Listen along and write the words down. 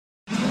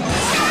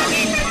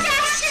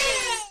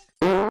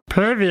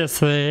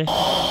Previously.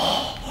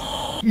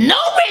 No,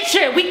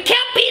 Richard, we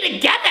can't be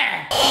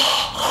together.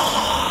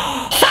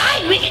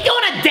 Fine, we can go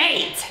on a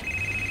date.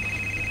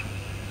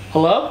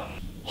 Hello?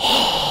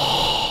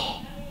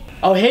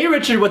 Oh, hey,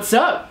 Richard, what's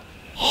up?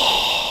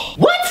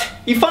 What?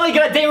 You finally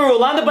got a date with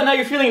Rolanda, but now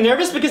you're feeling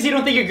nervous because you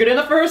don't think you're good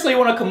enough for her, so you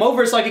want to come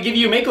over so I could give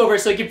you a makeover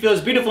so you can feel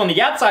as beautiful on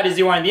the outside as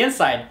you are on the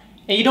inside.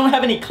 And you don't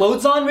have any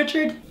clothes on,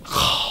 Richard?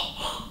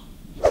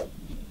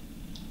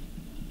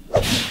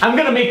 I'm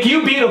gonna make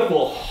you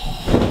beautiful.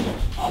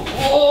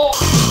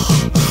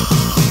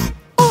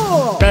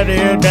 Baby,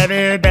 you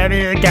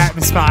got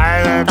me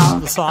smiling.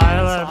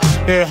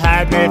 You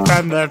had me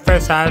from the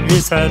first time you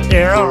said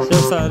ew.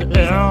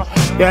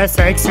 You're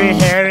sexy,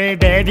 hairy,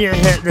 baby, you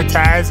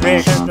hypnotize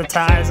me.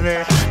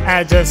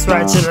 I just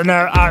want you to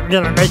know I'm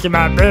gonna make you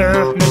my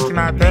boo.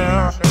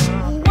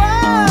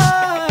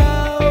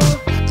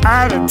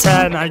 Out of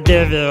 10, I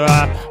give you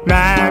a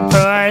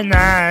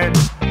 9.9.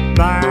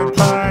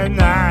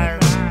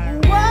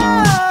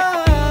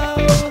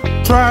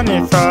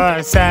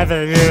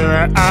 24/7, you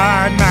are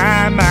on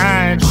my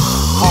mind.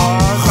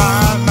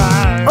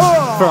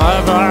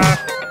 Forever,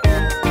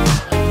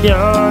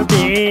 you'll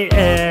be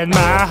in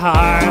my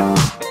heart.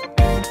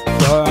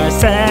 You're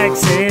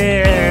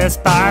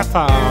sexiest by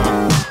far.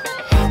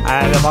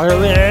 I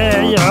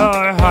believe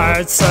your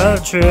heart's so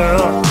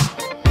true.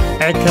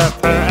 It could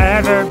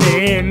forever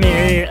be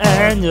me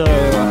and you.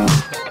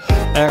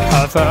 It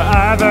could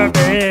forever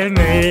be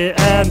me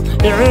and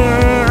you.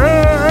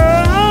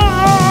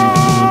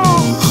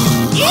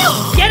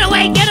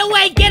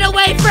 Get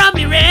away from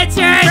me,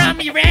 Richard!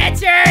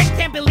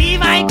 Can't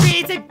believe I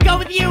agreed to go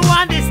with you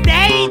on this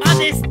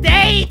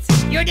date!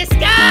 You're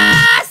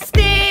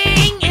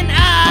disgusting and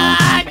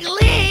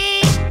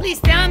ugly!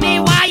 Please tell me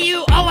why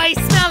you always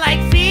smell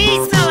like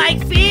feet!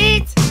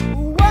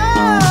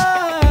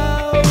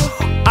 Whoa!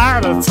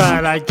 Out of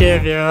 10, I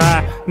give you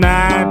a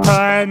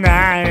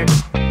 9.9.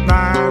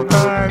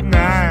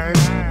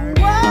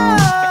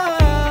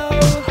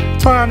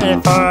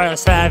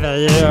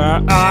 24/7,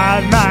 you're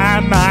on my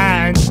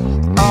mind.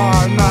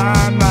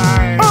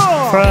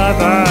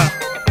 Forever,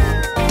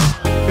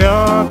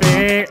 you'll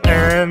be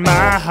in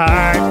my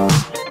heart.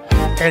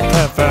 It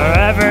could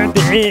forever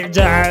be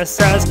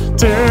just us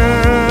two.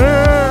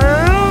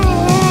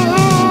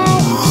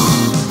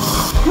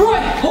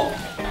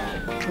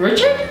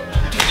 Richard?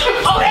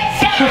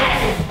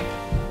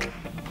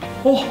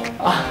 Oh,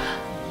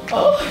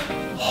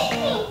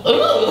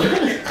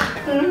 Richard!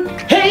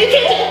 Hey, you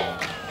can't.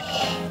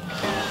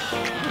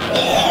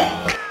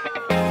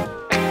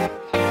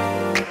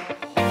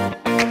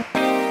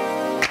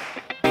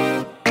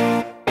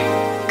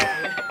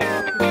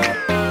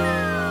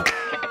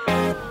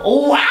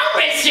 Wow,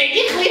 Richard,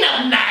 you clean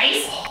up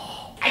nice.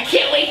 I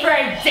can't wait for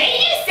our date,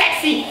 you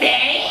sexy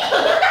thing.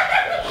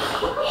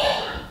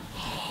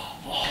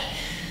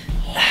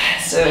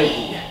 So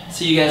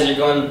you guys are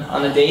going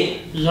on a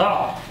date?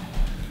 Yeah.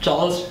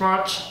 Jealous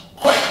much?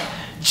 What?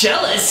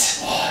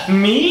 Jealous?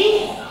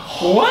 Me?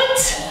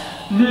 What?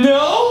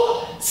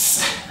 No?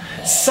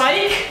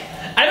 Psych?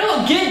 I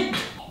don't care.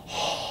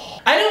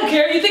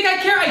 You think I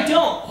care? I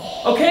don't.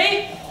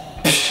 Okay?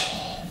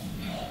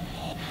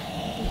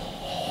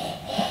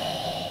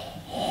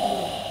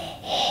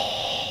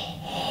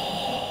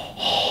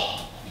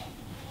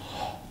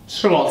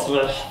 She wants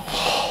this.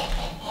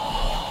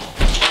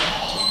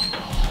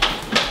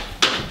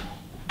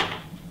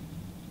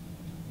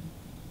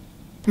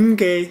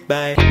 Okay,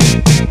 bye.